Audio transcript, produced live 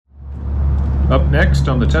Up next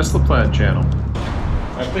on the Tesla Plaid channel.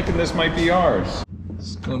 I'm thinking this might be ours.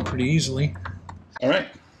 It's going pretty easily. Alright.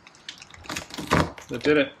 That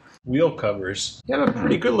did it. Wheel covers. You have a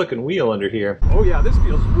pretty good looking wheel under here. Oh yeah, this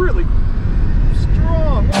feels really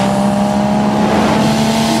strong.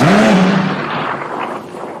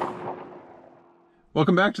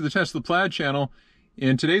 Welcome back to the Tesla Plaid channel.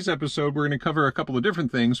 In today's episode, we're going to cover a couple of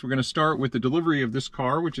different things. We're going to start with the delivery of this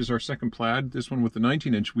car, which is our second Plaid, this one with the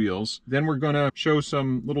 19-inch wheels. Then we're going to show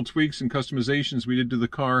some little tweaks and customizations we did to the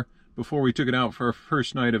car before we took it out for our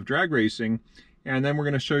first night of drag racing. And then we're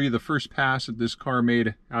going to show you the first pass that this car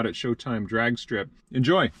made out at Showtime Dragstrip.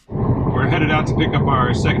 Enjoy! We're headed out to pick up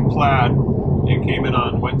our second Plaid. It came in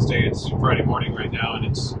on Wednesday. It's Friday morning right now, and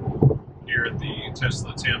it's here at the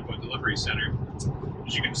Tesla Tampa Delivery Center.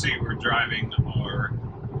 As you can see, we're driving our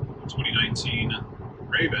 2019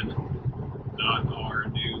 Raven, not our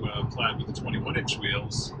new Plaid with the 21-inch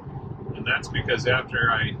wheels. And that's because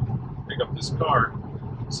after I pick up this car,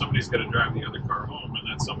 somebody's got to drive the other car home, and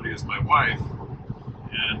that somebody is my wife.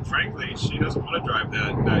 And frankly, she doesn't want to drive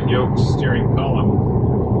that yoke steering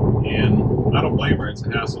column. And I don't blame her, it's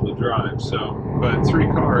a hassle to drive. So, but 3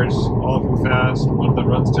 cars, all of them fast, one that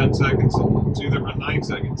runs 10 seconds and 2 that run 9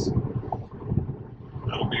 seconds.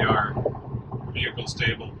 That'll be our vehicle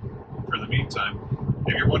stable for the meantime.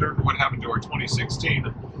 If you're wondering what happened to our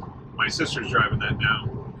 2016, my sister's driving that now.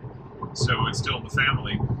 So it's still in the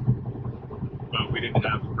family, but we didn't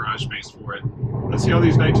have a garage space for it. Let's see how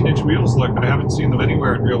these 19-inch wheels look. I haven't seen them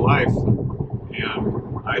anywhere in real life,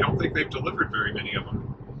 and I don't think they've delivered very many of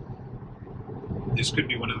them. This could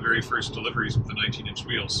be one of the very first deliveries with the 19-inch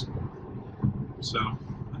wheels. So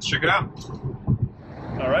let's check it out.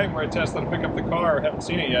 All right, we're at Tesla to pick up the car. Haven't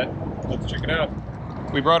seen it yet. Let's check it out.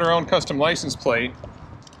 We brought our own custom license plate.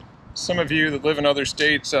 Some of you that live in other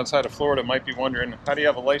states outside of Florida might be wondering, how do you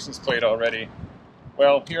have a license plate already?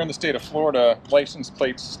 Well, here in the state of Florida, license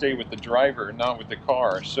plates stay with the driver, not with the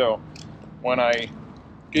car. So when I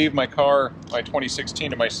gave my car, my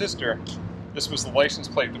 2016, to my sister, this was the license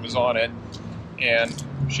plate that was on it, and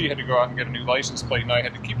she had to go out and get a new license plate, and I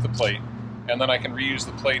had to keep the plate. And then I can reuse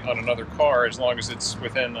the plate on another car as long as it's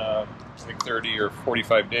within, I think, 30 or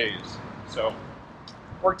 45 days. So,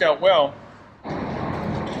 worked out well.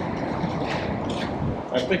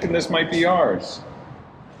 I'm thinking this might be ours.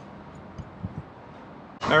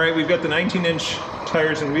 All right, we've got the 19-inch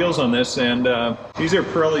tires and wheels on this, and these are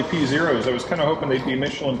Pirelli P0s. I was kind of hoping they'd be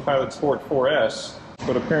Michelin Pilot Sport 4S,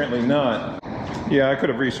 but apparently not. Yeah, I could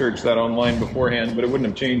have researched that online beforehand, but it wouldn't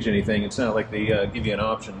have changed anything. It's not like they give you an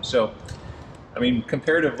option. So, I mean,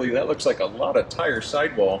 comparatively, that looks like a lot of tire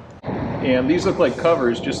sidewall. And these look like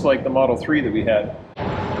covers, just like the Model 3 that we had.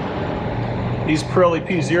 These Pirelli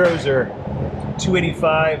P0s are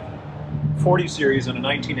 285 40 series on a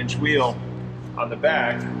 19-inch wheel on the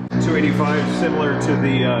back. 285 similar to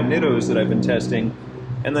the Nittos that I've been testing.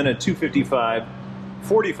 And then a 255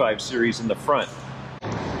 45 series in the front.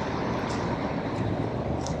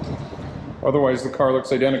 Otherwise, the car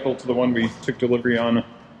looks identical to the one we took delivery on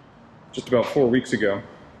just about 4 weeks ago.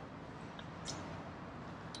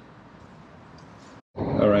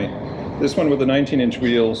 All right, this one with the 19-inch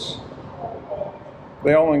wheels,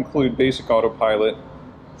 they all include basic autopilot.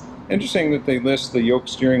 Interesting that they list the yoke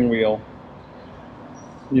steering wheel,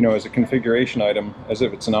 you know, as a configuration item, as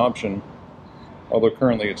if it's an option, although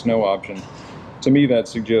currently it's no option. To me, that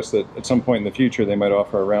suggests that at some point in the future they might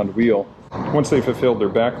offer a round wheel once they fulfilled their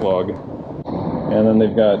backlog. And then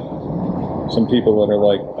they've got some people that are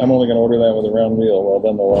like, I'm only going to order that with a round wheel. Well,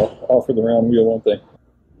 then they'll offer the round wheel, won't they?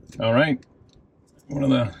 All right. One of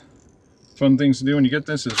the fun things to do when you get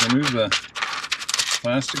this is remove the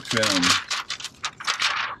plastic film.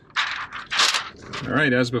 All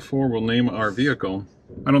right, as before, we'll name our vehicle.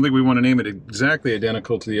 I don't think we want to name it exactly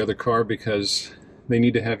identical to the other car because they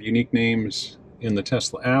need to have unique names in the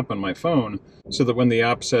Tesla app on my phone, so that when the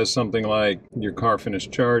app says something like your car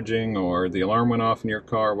finished charging or the alarm went off in your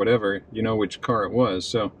car, whatever, you know which car it was.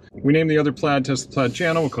 So we named the other Plaid Tesla Plaid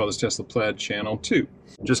channel. We'll call this Tesla Plaid channel 2.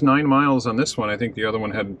 Just 9 miles on this one. I think the other one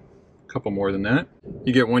had a couple more than that.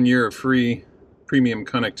 You get 1 year of free premium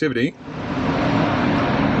connectivity.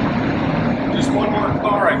 Just one more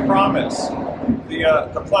car, I promise.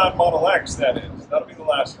 The Plaid Model X, that is. That'll be the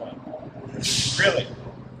last one. Really.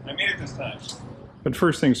 I made it this time. But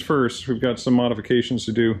first things first, we've got some modifications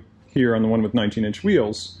to do here on the one with 19-inch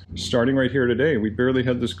wheels. Starting right here today, we barely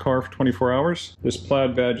had this car for 24 hours. This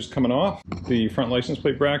Plaid badge is coming off. The front license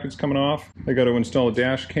plate bracket's coming off. I got to install a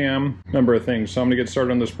dash cam, number of things. So I'm going to get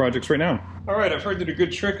started on those projects right now. All right, I've heard that a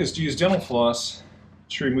good trick is to use dental floss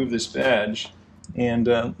to remove this badge. And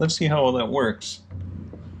let's see how all that works.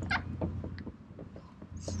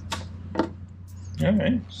 All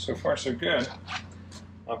right, so far so good.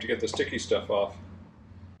 I'll have to get the sticky stuff off.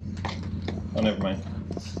 Oh, never mind.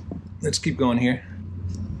 Let's keep going here.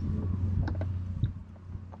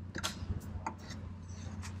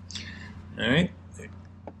 All right.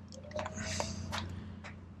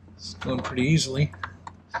 It's going pretty easily.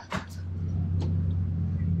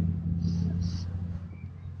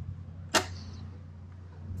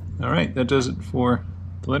 All right, that does it for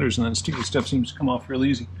the letters, and that sticky stuff seems to come off real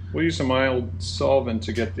easy. We'll use some mild solvent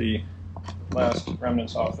to get the last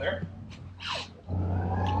remnants off there.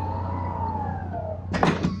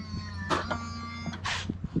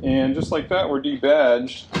 And just like that, we're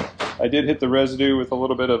debadged. I did hit the residue with a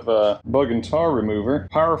little bit of bug and tar remover.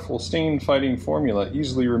 Powerful stain fighting formula,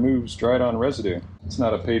 easily removes dried on residue. It's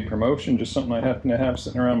not a paid promotion, just something I happen to have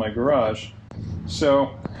sitting around my garage.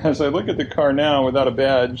 So as I look at the car now without a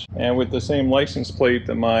badge and with the same license plate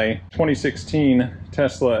that my 2016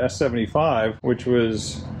 Tesla S75, which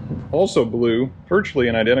was also blue, virtually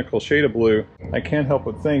an identical shade of blue, I can't help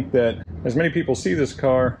but think that as many people see this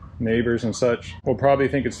car, neighbors and such, will probably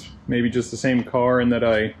think it's maybe just the same car and that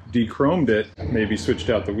I de-chromed it, maybe switched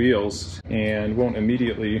out the wheels, and won't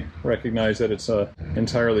immediately recognize that it's an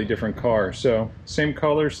entirely different car. So same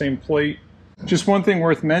color, same plate. Just one thing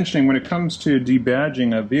worth mentioning when it comes to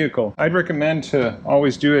debadging a vehicle, I'd recommend to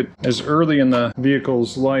always do it as early in the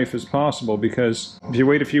vehicle's life as possible, because if you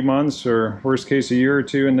wait a few months or worst case a year or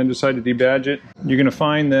two and then decide to debadge it, you're going to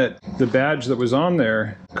find that the badge that was on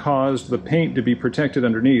there caused the paint to be protected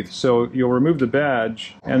underneath. So you'll remove the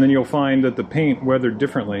badge and then you'll find that the paint weathered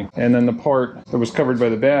differently, and then the part that was covered by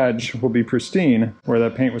the badge will be pristine where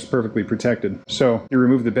that paint was perfectly protected. So you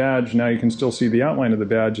remove the badge, now you can still see the outline of the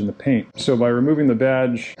badge in the paint. So by removing the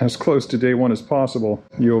badge as close to day one as possible,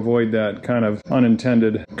 you avoid that kind of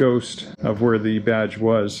unintended ghost of where the badge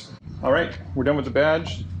was. All right, we're done with the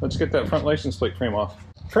badge. Let's get that front license plate frame off.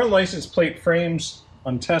 Front license plate frames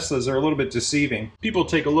on Teslas are a little bit deceiving. People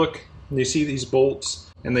take a look and they see these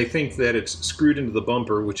bolts and they think that it's screwed into the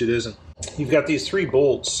bumper, which it isn't. You've got these three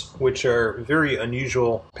bolts, which are very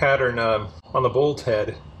unusual pattern on the bolt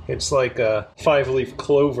head. It's like a 5-leaf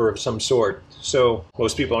clover of some sort. So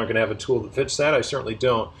most people aren't going to have a tool that fits that. I certainly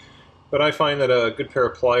don't. But I find that a good pair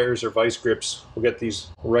of pliers or vice grips will get these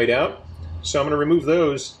right out. So I'm going to remove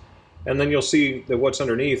those, and then you'll see that what's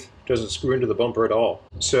underneath doesn't screw into the bumper at all.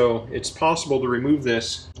 So it's possible to remove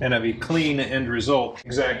this and have a clean end result,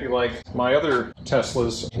 exactly like my other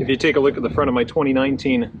Teslas. If you take a look at the front of my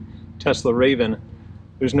 2019 Tesla Raven,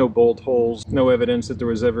 there's no bolt holes, no evidence that there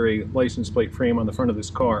was ever a license plate frame on the front of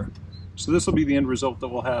this car. So this will be the end result that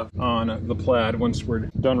we'll have on the Plaid once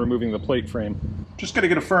we're done removing the plate frame. Just got to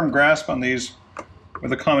get a firm grasp on these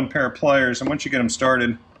with a common pair of pliers, and once you get them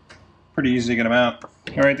started, pretty easy to get them out.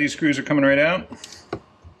 All right, these screws are coming right out.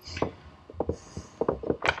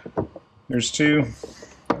 There's 2,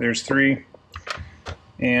 there's 3,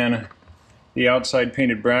 and the outside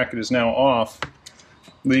painted bracket is now off,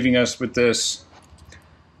 leaving us with this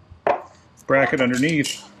bracket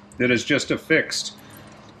underneath that is just affixed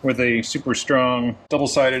with a super strong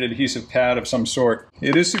double-sided adhesive pad of some sort.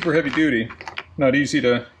 It is super heavy duty, not easy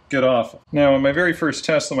to get off. Now in my very first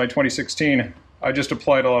Tesla, my 2016, I just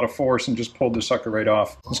applied a lot of force and just pulled the sucker right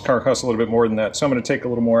off. This car costs a little bit more than that, so I'm going to take a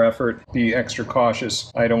little more effort, be extra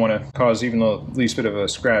cautious. I don't want to cause even the least bit of a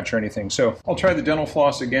scratch or anything. So I'll try the dental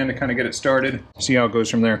floss again to kind of get it started, see how it goes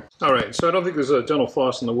from there. All right, so I don't think there's a dental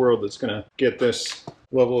floss in the world that's going to get this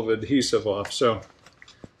level of adhesive off. So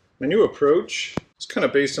my new approach is kind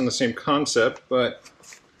of based on the same concept, but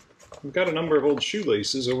I've got a number of old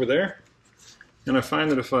shoelaces over there, and I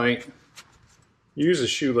find that if I use a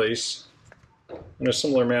shoelace in a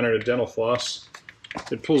similar manner to dental floss,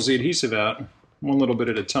 it pulls the adhesive out one little bit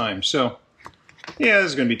at a time. So yeah,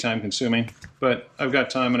 this is going to be time consuming, but I've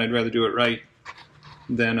got time and I'd rather do it right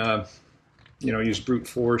than use brute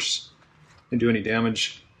force and do any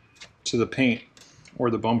damage to the paint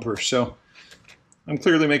or the bumper. So I'm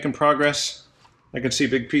clearly making progress. I can see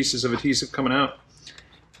big pieces of adhesive coming out,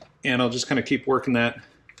 and I'll just kind of keep working that.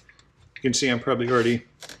 You can see I'm probably already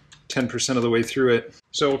 10% of the way through it.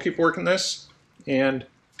 So we'll keep working this, and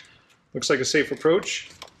looks like a safe approach.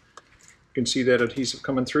 You can see that adhesive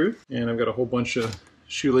coming through, and I've got a whole bunch of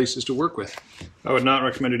shoelaces to work with. I would not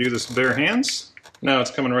recommend to do this with bare hands. Now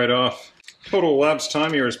it's coming right off. Total elapsed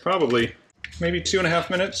time here is probably maybe 2.5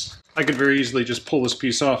 minutes. I could very easily just pull this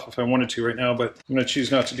piece off if I wanted to right now, but I'm going to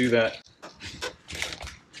choose not to do that.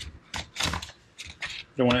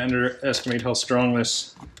 Don't want to underestimate how strong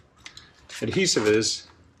this adhesive is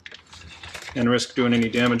and risk doing any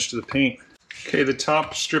damage to the paint. Okay, the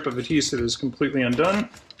top strip of adhesive is completely undone.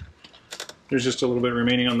 There's just a little bit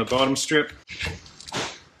remaining on the bottom strip.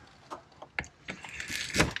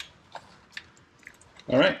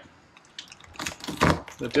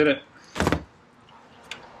 that did it.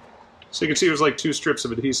 So you can see it was like 2 strips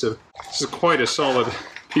of adhesive. This is quite a solid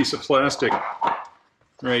piece of plastic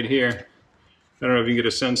right here. I don't know if you can get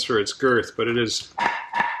a sense for its girth, but it is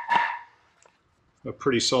a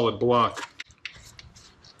pretty solid block.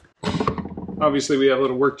 Obviously we have a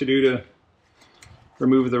little work to do to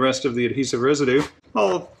remove the rest of the adhesive residue.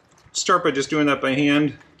 I'll start by just doing that by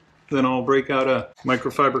hand. Then I'll break out a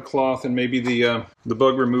microfiber cloth and maybe the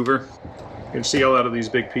bug remover. You can see a lot of these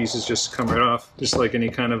big pieces just come right off. Just like any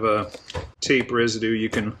kind of a tape residue, you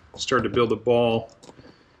can start to build a ball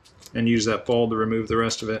and use that ball to remove the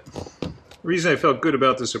rest of it. The reason I felt good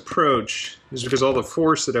about this approach is because all the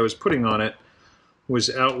force that I was putting on it was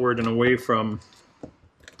outward and away from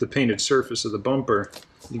the painted surface of the bumper.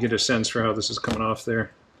 You get a sense for how this is coming off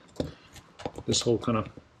there. This whole kind of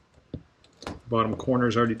bottom corner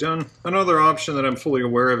is already done. Another option that I'm fully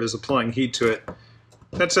aware of is applying heat to it.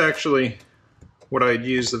 That's actually what I had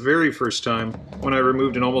used the very first time when I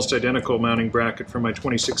removed an almost identical mounting bracket from my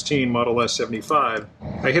 2016 Model S 75.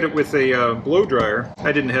 I hit it with a blow dryer.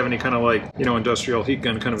 I didn't have any kind of like, you know, industrial heat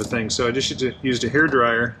gun kind of a thing, so I just used a hair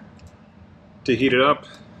dryer to heat it up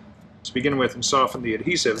to begin with and soften the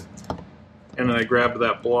adhesive. And then I grabbed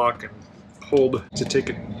that block and pulled to take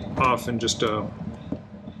it off in just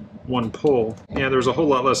one pull. And there was a whole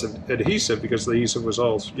lot less adhesive because the adhesive was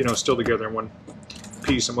all, you know, still together in one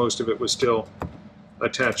piece, and most of it was still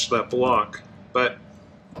attached to that block. But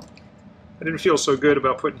I didn't feel so good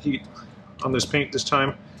about putting heat on this paint this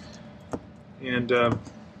time, and I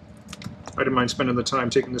didn't mind spending the time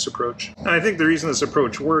taking this approach. And I think the reason this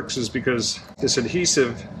approach works is because this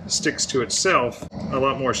adhesive sticks to itself a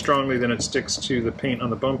lot more strongly than it sticks to the paint on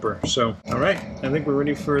the bumper. So, alright, I think we're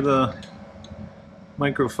ready for the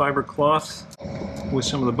microfiber cloth with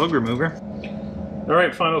some of the bug remover.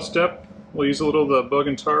 Alright, final step. We'll use a little of the bug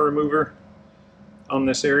and tar remover on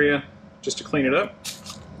this area just to clean it up.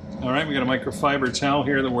 Alright, we got a microfiber towel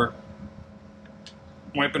here that we're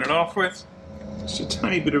wiping it off with. Just a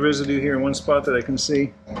tiny bit of residue here in one spot that I can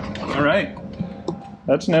see. Alright,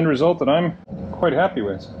 that's an end result that I'm quite happy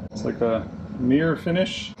with. It's like a mirror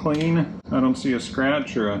finish, clean. I don't see a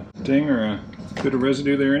scratch or a ding or a bit of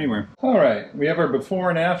residue there anywhere. Alright, we have our before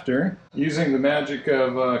and after. Using the magic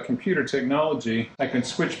of computer technology, I can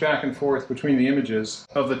switch back and forth between the images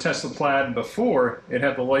of the Tesla Plaid before it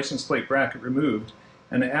had the license plate bracket removed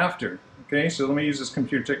and after. Okay, so let me use this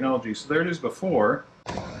computer technology. So there it is before,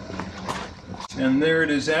 and there it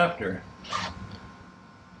is after.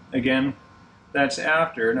 Again, that's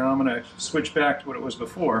after. Now I'm going to switch back to what it was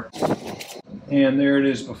before. And there it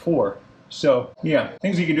is before. So, yeah,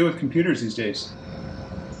 things you can do with computers these days.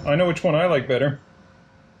 I know which one I like better.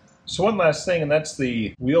 So one last thing, and that's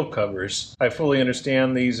the wheel covers. I fully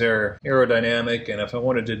understand these are aerodynamic, and if I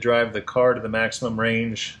wanted to drive the car to the maximum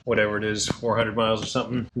range, whatever it is, 400 miles or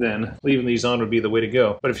something, then leaving these on would be the way to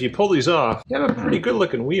go. But if you pull these off, you have a pretty good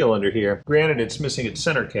looking wheel under here. Granted, it's missing its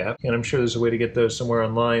center cap, and I'm sure there's a way to get those somewhere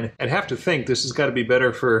online. I'd have to think this has got to be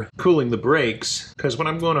better for cooling the brakes, because when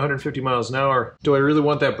I'm going 150 miles an hour, do I really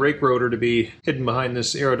want that brake rotor to be hidden behind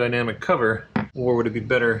this aerodynamic cover? Or would it be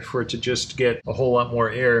better for it to just get a whole lot more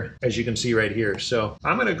air, as you can see right here? So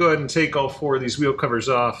I'm going to go ahead and take all 4 of these wheel covers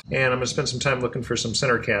off, and I'm going to spend some time looking for some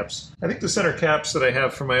center caps. I think the center caps that I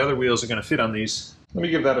have for my other wheels are going to fit on these. Let me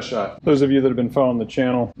give that a shot. Those of you that have been following the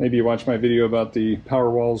channel, maybe you watched my video about the power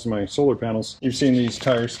walls of my solar panels. You've seen these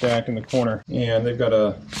tires stacked in the corner, and they've got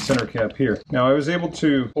a center cap here. Now I was able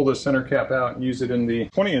to pull this center cap out and use it in the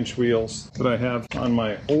 20-inch wheels that I have on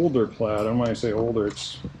my older Plaid. And when I say older,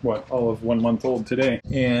 it's what, all of 1 month old today.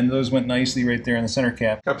 And those went nicely right there in the center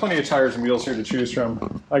cap. Got plenty of tires and wheels here to choose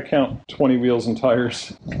from. I count 20 wheels and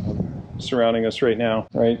tires surrounding us right now,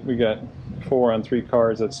 right? We got 4 on 3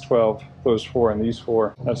 cars, that's 12. Those 4 and these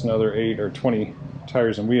 4, that's another 8 or 20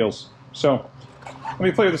 tires and wheels. So let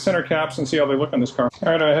me play with the center caps and see how they look on this car.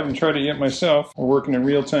 Alright, I haven't tried it yet myself. We're working in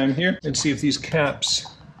real time here. Let's see if these caps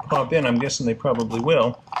pop in. I'm guessing they probably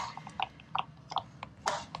will.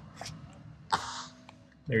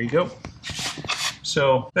 There you go.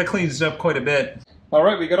 So that cleans it up quite a bit.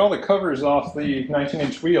 Alright, we got all the covers off the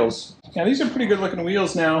 19-inch wheels. Now these are pretty good looking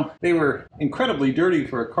wheels now. They were incredibly dirty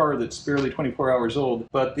for a car that's barely 24 hours old,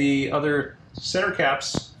 but the other center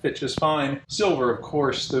caps fit just fine. Silver, of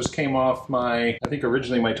course, those came off my, I think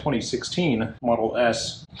originally my 2016 Model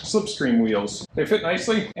S slipstream wheels. They fit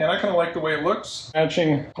nicely, and I kind of like the way it looks.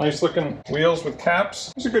 Matching nice looking wheels with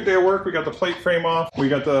caps. It's a good day of work. We got the plate frame off. We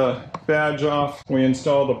got the badge off. We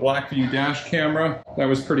installed the Blackview dash camera. That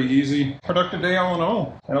was pretty easy. Productive day all in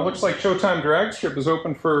all. And it looks like Showtime Dragstrip is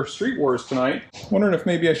open for Street Wars tonight. Wondering if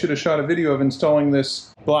maybe I should have shot a video of installing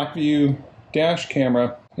this Blackview dash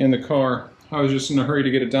camera in the car. I was just in a hurry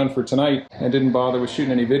to get it done for tonight and didn't bother with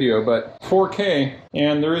shooting any video, but 4K,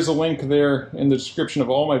 and there is a link there in the description of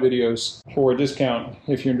all my videos for a discount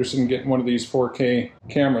if you're interested in getting one of these 4K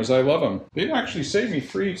cameras. I love them. They actually saved me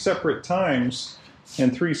 3 separate times in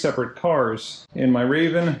 3 separate cars, in my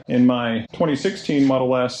Raven, in my 2016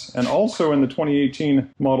 Model S, and also in the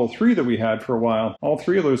 2018 Model 3 that we had for a while. All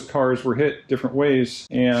 3 of those cars were hit different ways,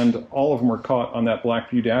 and all of them were caught on that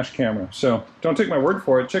Blackview dash camera. So don't take my word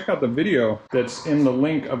for it. Check out the video that's in the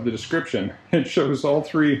link of the description. It shows all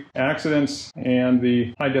 3 accidents and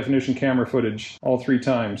the high definition camera footage all 3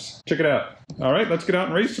 times. Check it out. All right, let's get out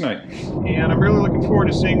and race tonight. And I'm really looking forward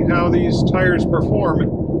to seeing how these tires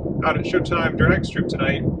perform out at Showtime Dragstrip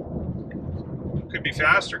tonight. Could be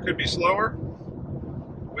faster, could be slower.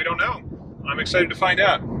 We don't know. I'm excited to find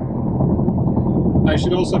out. I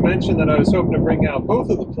should also mention that I was hoping to bring out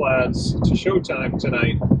both of the Plaids to Showtime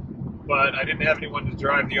tonight, but I didn't have anyone to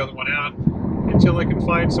drive the other one out. Until I can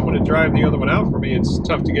find someone to drive the other one out for me, it's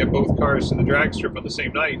tough to get both cars to the drag strip on the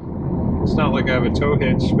same night. It's not like I have a tow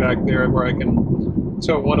hitch back there where I can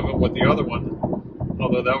tow one of them with the other one,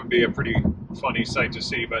 although that would be a pretty funny sight to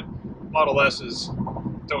see. But Model S's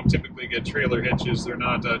don't typically get trailer hitches. They're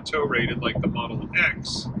not tow rated like the Model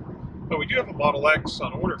X, but we do have a Model X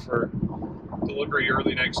on order for delivery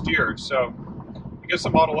early next year, so I guess the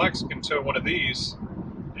Model X can tow one of these,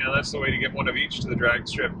 and that's the way to get one of each to the drag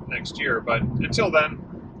strip next year. But until then,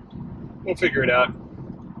 we'll figure it out.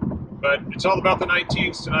 But it's all about the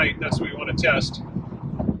 19s tonight. That's what we want to test,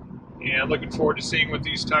 and looking forward to seeing what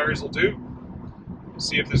these tires will do.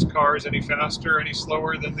 See if this car is any faster, any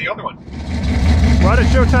slower than the other one. We're out at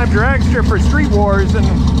Showtime Dragstrip for Street Wars, and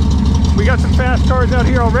we got some fast cars out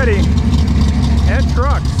here already, and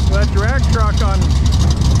trucks. So that drag truck on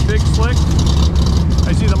Big Slick.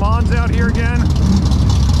 I see the Mons out here again.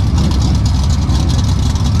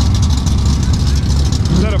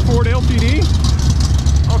 Is that a Ford LTD?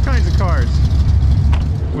 All kinds of cars.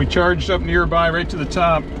 We charged up nearby right to the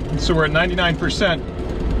top, so we're at 99%.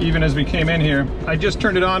 Even as we came in here. I just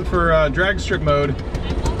turned it on for drag strip mode.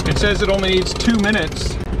 It says it only needs 2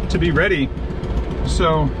 minutes to be ready,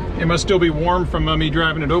 so it must still be warm from me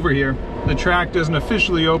driving it over here. The track doesn't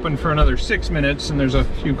officially open for another 6 minutes, and there's a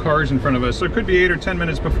few cars in front of us, so it could be 8 or 10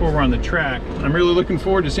 minutes before we're on the track. I'm really looking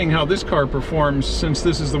forward to seeing how this car performs, since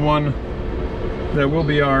this is the one that will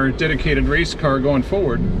be our dedicated race car going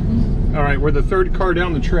forward. All right, we're the 3rd car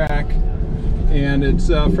down the track, and it's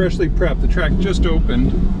freshly prepped. The track just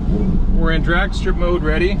opened. We're in drag strip mode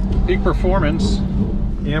ready, peak performance,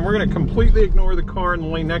 and we're going to completely ignore the car in the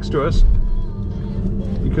lane next to us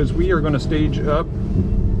because we are going to stage up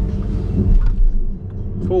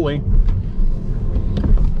fully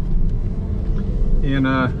in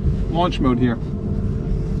launch mode here.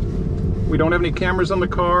 We don't have any cameras on the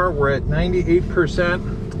car. We're at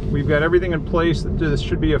 98%. We've got everything in place. This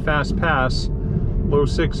should be a fast pass, low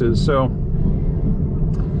 6s, so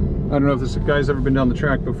I don't know if this guy's ever been down the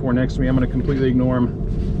track before next to me. I'm going to completely ignore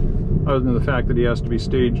him, other than the fact that he has to be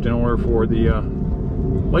staged in order for the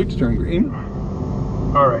light to turn green.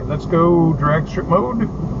 All right, let's go drag strip mode,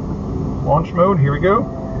 launch mode. Here we go.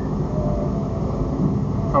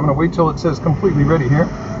 I'm going to wait till it says completely ready here.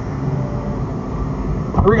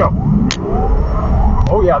 Here we go.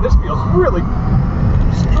 Oh yeah, this feels really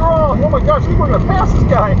strong. Oh my gosh, I think we're going to pass this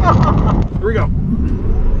guy. Here we go.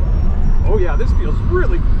 Oh yeah, this feels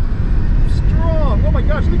really strong. Oh my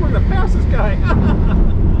gosh, I think we're going to pass this guy.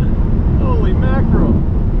 Holy mackerel.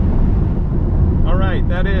 All right,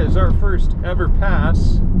 that is our first ever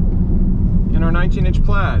pass in our 19-inch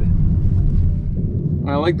Plaid.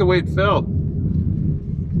 I like the way it felt.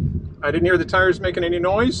 I didn't hear the tires making any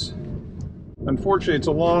noise. Unfortunately, it's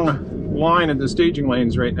a long line at the staging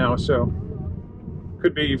lanes right now, so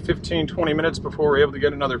could be 15-20 minutes before we're able to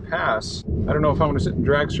get another pass. I don't know if I'm going to sit in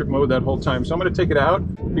drag strip mode that whole time, so I'm going to take it out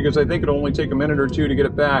because I think it'll only take a minute or two to get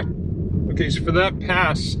it back. Okay, so for that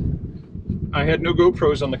pass, I had no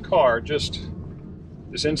GoPros on the car, just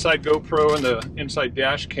this inside GoPro and the inside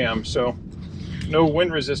dash cam, so no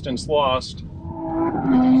wind resistance lost.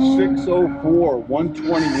 604,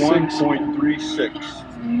 121.36.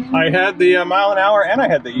 I had the mile an hour and I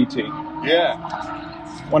had the ET. Yeah.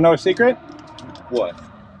 Want to know a secret? What?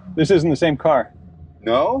 This isn't the same car.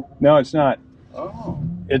 No? No, it's not. Oh.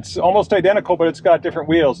 It's almost identical, but it's got different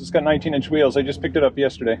wheels. It's got 19-inch wheels. I just picked it up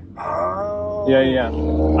yesterday. Oh. Yeah.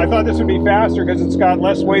 I thought this would be faster because it's got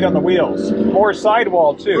less weight on the wheels. More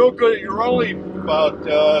sidewall, too. Real good. You're only about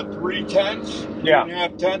 3/10, yeah,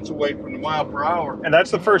 3.5 away from the mile per hour. And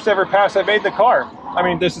that's the first ever pass I made the car. I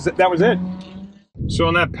mean, that was it. So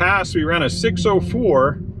on that pass, we ran a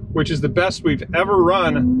 604 which is the best we've ever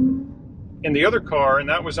run in the other car, and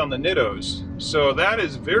that was on the Nittos. So that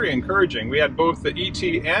is very encouraging. We had both the ET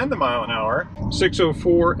and the mile an hour,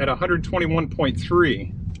 604 at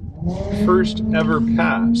 121.3. First ever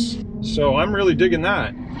pass. So I'm really digging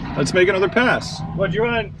that. Let's make another pass. What'd you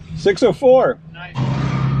run? 604. Nice.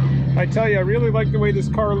 I tell you, I really like the way this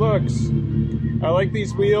car looks. I like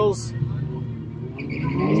these wheels.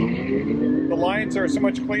 The lines are so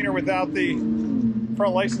much cleaner without the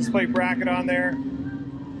front license plate bracket on there.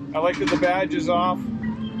 I like that the badge is off.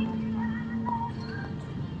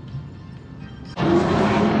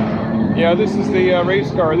 Yeah, this is the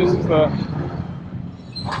race car. This is the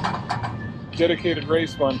dedicated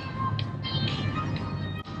race one.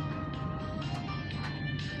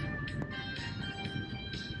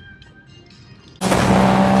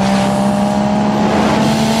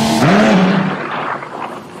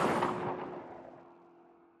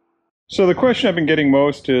 So the question I've been getting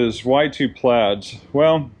most is, why two plaids?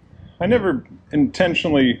 Well, I never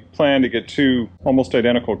intentionally planned to get two almost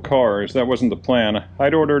identical cars. That wasn't the plan.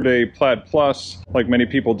 I'd ordered a Plaid Plus, like many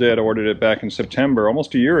people did. I ordered it back in September,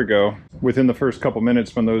 almost a year ago, within the first couple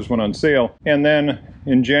minutes when those went on sale. And then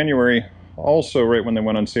in January, also right when they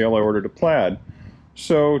went on sale, I ordered a Plaid.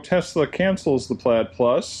 So Tesla cancels the Plaid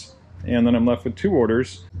Plus, and then I'm left with two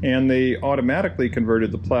orders, and they automatically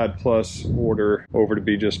converted the Plaid Plus order over to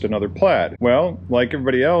be just another Plaid. Well, like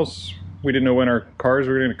everybody else, we didn't know when our cars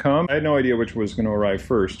were going to come. I had no idea which was going to arrive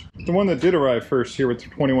first. The one that did arrive first here with the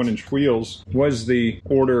 21-inch wheels was the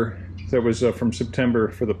order that was from September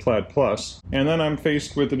for the Plaid Plus. And then I'm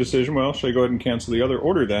faced with the decision, well, should I go ahead and cancel the other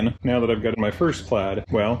order then, now that I've got my first Plaid?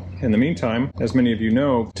 Well, in the meantime, as many of you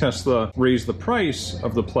know, Tesla raised the price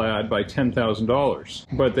of the Plaid by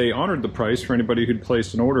 $10,000. But they honored the price for anybody who'd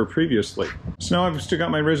placed an order previously. So now I've still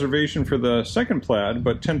got my reservation for the second Plaid,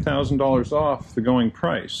 but $10,000 off the going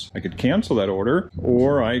price. I could cancel that order,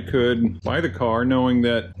 or I could buy the car knowing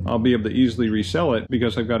that I'll be able to easily resell it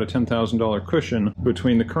because I've got a $10,000 cushion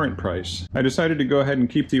between the current price. I decided to go ahead and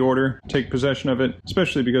keep the order, take possession of it,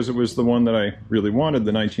 especially because it was the one that I really wanted,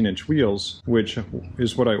 the 19-inch wheels, which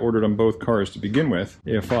is what I ordered on both cars to begin with.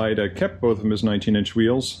 If I'd kept both of them as 19-inch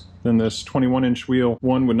wheels, then this 21-inch wheel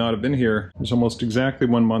one would not have been here. There's almost exactly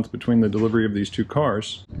 1 month between the delivery of these two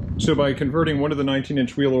cars. So by converting one of the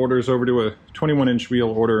 19-inch wheel orders over to a 21-inch wheel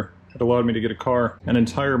order, it allowed me to get a car an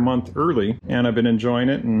entire month early, and I've been enjoying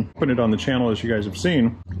it and putting it on the channel, as you guys have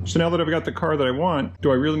seen. So now that I've got the car that I want, do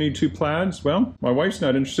I really need two Plaids? Well, my wife's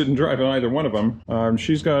not interested in driving either one of them.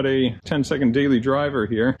 She's got a 10-second daily driver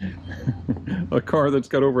here, a car that's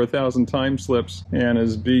got over 1,000 time slips and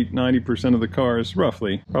has beat 90% of the cars,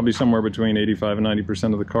 roughly, probably somewhere between 85 and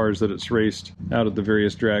 90% of the cars that it's raced out at the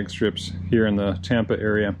various drag strips here in the Tampa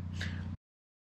area.